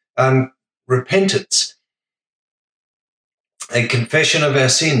toward repentance, a confession of our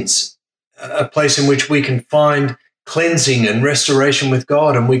sins, a place in which we can find cleansing and restoration with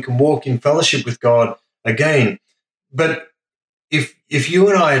God, and we can walk in fellowship with God again. But if you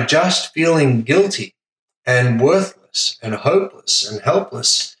and I are just feeling guilty and worthless and hopeless and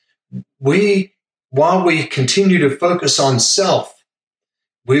helpless, while we continue to focus on self,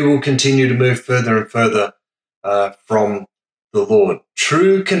 we will continue to move further and further from the Lord.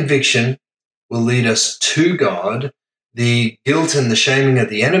 True conviction will lead us to God. The guilt and the shaming of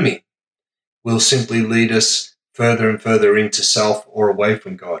the enemy will simply lead us further and further into self or away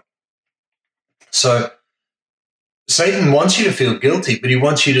from God. So Satan wants you to feel guilty, but he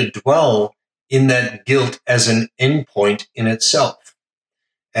wants you to dwell in that guilt as an endpoint in itself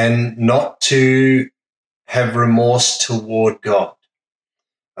and not to have remorse toward God,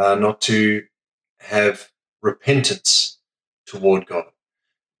 not to have repentance toward God.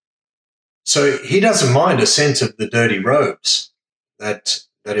 So he doesn't mind a sense of the dirty robes that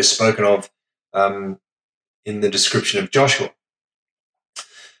is spoken of in the description of Joshua.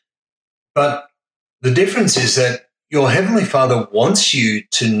 But the difference is that your Heavenly Father wants you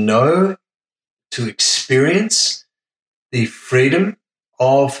to know, to experience the freedom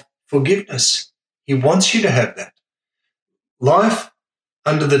of forgiveness. He wants you to have that. Life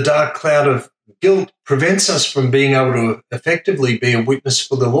under the dark cloud of guilt prevents us from being able to effectively be a witness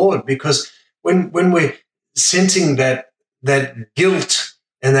for the Lord, because when we're sensing that guilt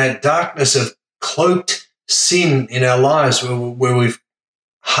and that darkness of cloaked sin in our lives, where we've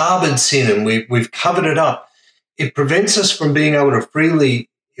harbored sin and we've covered it up, it prevents us from being able to freely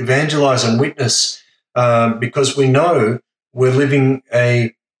evangelize and witness because we know we're living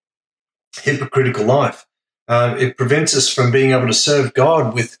a hypocritical life. It prevents us from being able to serve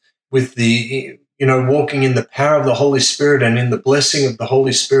God with the, walking in the power of the Holy Spirit and in the blessing of the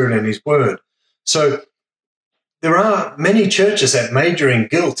Holy Spirit and His Word. So there are many churches that major in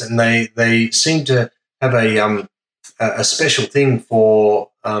guilt, and they seem to have a special thing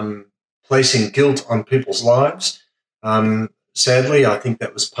for placing guilt on people's lives. sadly, I think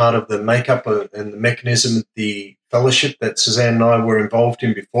that was part of the makeup and the mechanism of the fellowship that Suzanne and I were involved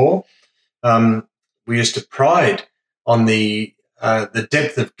in before. We used to pride on the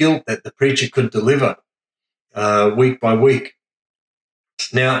depth of guilt that the preacher could deliver week by week.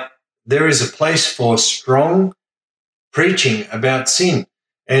 Now, there is a place for strong preaching about sin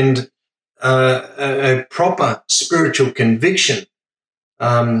and a proper spiritual conviction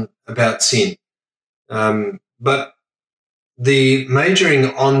about sin. But the majoring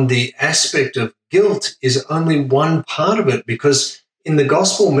on the aspect of guilt is only one part of it, because in the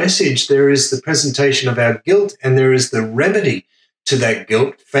gospel message, there is the presentation of our guilt and there is the remedy to that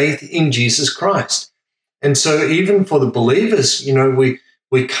guilt, faith in Jesus Christ. And so even for the believers,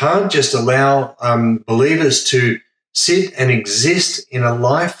 we can't just allow believers to sit and exist in a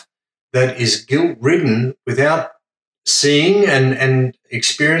life that is guilt-ridden without seeing and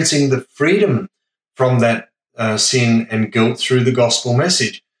experiencing the freedom from that sin and guilt through the gospel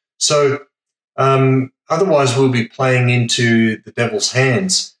message. So otherwise we'll be playing into the devil's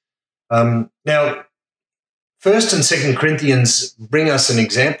hands. Now, 1st and 2nd Corinthians bring us an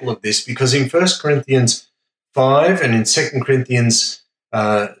example of this, because in 1 Corinthians 5 and in 2 Corinthians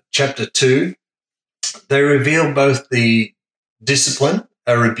chapter 2, they reveal both the discipline,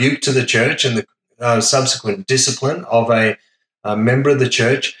 a rebuke to the church, and the subsequent discipline of a member of the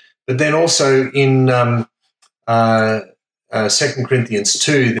church, but then also in 2 Corinthians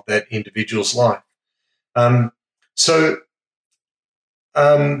 2, that individual's life.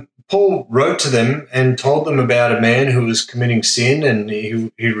 Paul wrote to them and told them about a man who was committing sin, and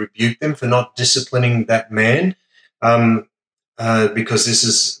he rebuked them for not disciplining that man because this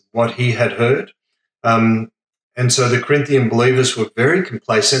is what he had heard. And so the Corinthian believers were very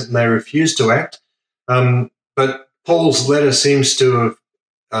complacent and they refused to act. But Paul's letter seemed to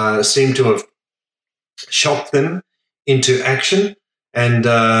have shocked them into action, and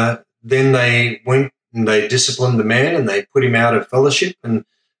then they went and they disciplined the man and they put him out of fellowship. And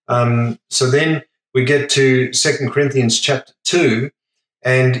so then we get to 2 Corinthians chapter 2,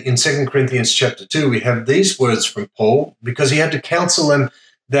 and in 2 Corinthians chapter 2 we have these words from Paul, because he had to counsel them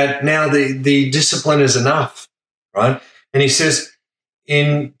that now the discipline is enough, right? And he says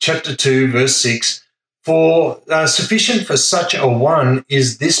in chapter 2 verse 6, "For sufficient for such a one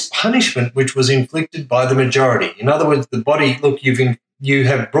is this punishment which was inflicted by the majority." In other words, the body, look, you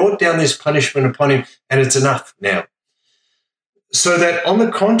have brought down this punishment upon him, and it's enough now. "So that on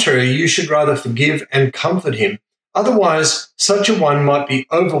the contrary, you should rather forgive and comfort him. Otherwise, such a one might be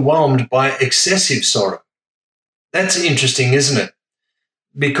overwhelmed by excessive sorrow." That's interesting, isn't it?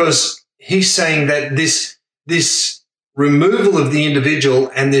 Because he's saying that this removal of the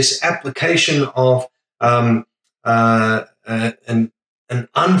individual and this application of an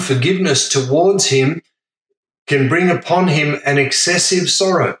unforgiveness towards him can bring upon him an excessive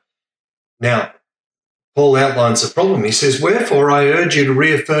sorrow. Now, Paul outlines the problem. He says, "Wherefore I urge you to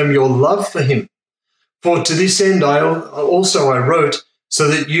reaffirm your love for him. For to this end I wrote, so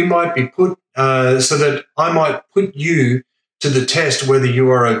that I might put you to the test whether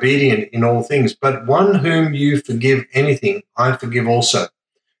you are obedient in all things. But one whom you forgive anything, I forgive also.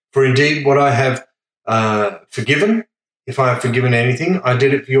 For indeed what I have forgiven, if I have forgiven anything, I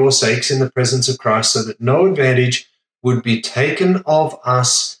did it for your sakes in the presence of Christ, so that no advantage would be taken of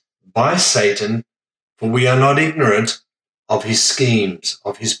us by Satan, for we are not ignorant of his schemes,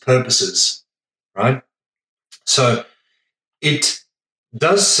 of his purposes," right? So it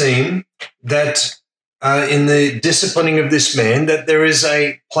does seem that in the disciplining of this man, that there is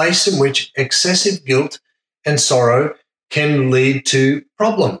a place in which excessive guilt and sorrow can lead to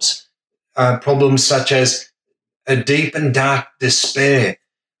problems. Problems such as a deep and dark despair,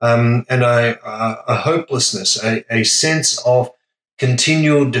 and a hopelessness, a sense of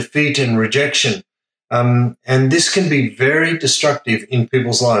continual defeat and rejection. And this can be very destructive in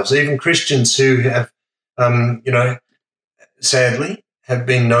people's lives. Even Christians who have, sadly, have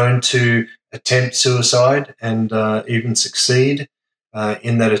been known to attempt suicide and even succeed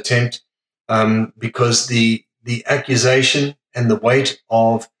in that attempt because the accusation and the weight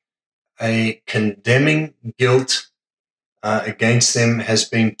of a condemning guilt against them has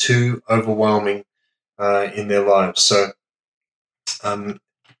been too overwhelming in their lives. So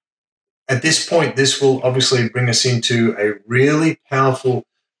at this point, this will obviously bring us into a really powerful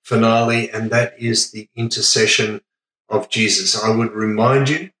finale, and that is the intercession of Jesus. I would remind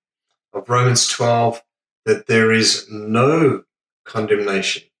you of Romans 12, that there is no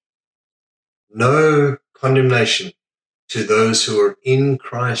condemnation to those who are in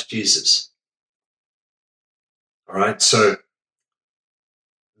Christ Jesus. All right, so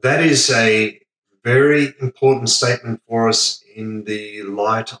that is a very important statement for us in the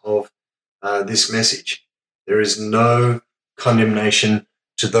light of this message. There is no condemnation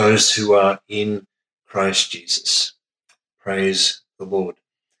to those who are in Christ Jesus. Praise the Lord.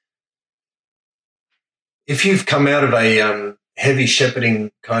 If you've come out of a heavy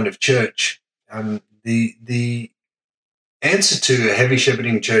shepherding kind of church, the answer to a heavy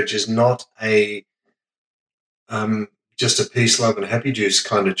shepherding church is not a just a peace, love, and happy juice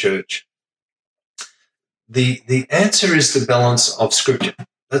kind of church. The answer is the balance of Scripture.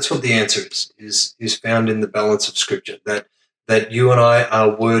 That's what the answer is found in the balance of Scripture. That you and I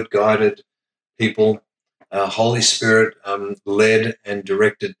are word-guided people, Holy Spirit led and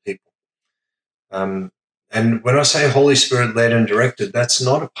directed people. And when I say Holy Spirit led and directed, that's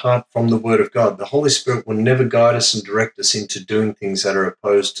not apart from the Word of God. The Holy Spirit will never guide us and direct us into doing things that are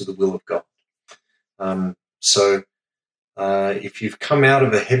opposed to the will of God. So if you've come out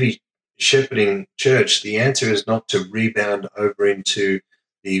of a heavy shepherding church, the answer is not to rebound over into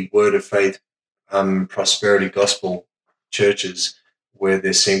the Word of Faith, prosperity gospel churches where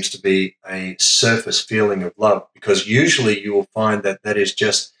there seems to be a surface feeling of love, because usually you will find that that is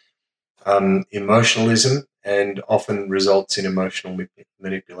just emotionalism and often results in emotional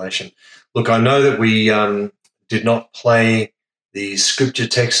manipulation. Look, I know that we did not play the scripture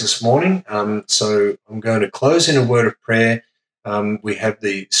text this morning, so I'm going to close in a word of prayer. We have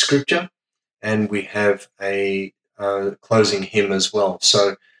the scripture and we have a closing hymn as well.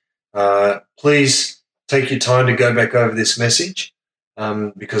 So please take your time to go back over this message,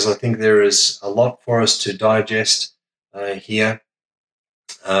 because I think there is a lot for us to digest here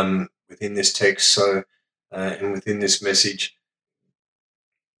within this text. So and within this message,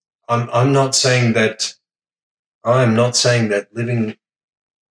 I'm not saying that living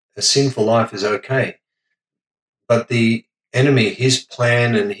a sinful life is okay, but the enemy, his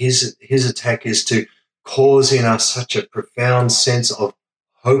plan and his attack is to cause in us such a profound sense of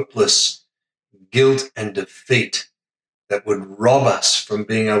hopeless guilt and defeat that would rob us from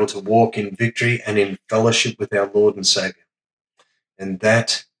being able to walk in victory and in fellowship with our Lord and Savior. And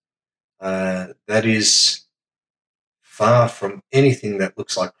that is far from anything that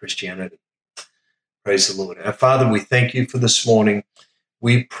looks like Christianity. Praise the Lord. Our Father, we thank you for this morning.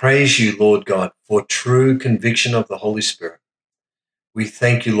 We praise you, Lord God, for true conviction of the Holy Spirit. We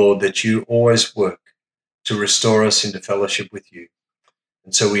thank you, Lord, that you always work to restore us into fellowship with you.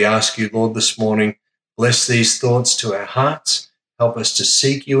 And so we ask you, Lord, this morning, bless these thoughts to our hearts. Help us to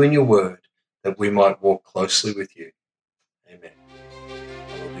seek you in your word, that we might walk closely with you. Amen.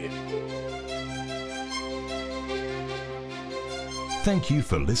 Hallelujah. Thank you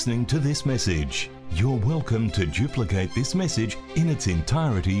for listening to this message. You're welcome to duplicate this message in its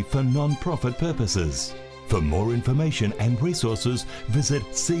entirety for non-profit purposes. For more information and resources, visit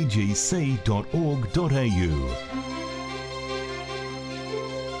cgc.org.au.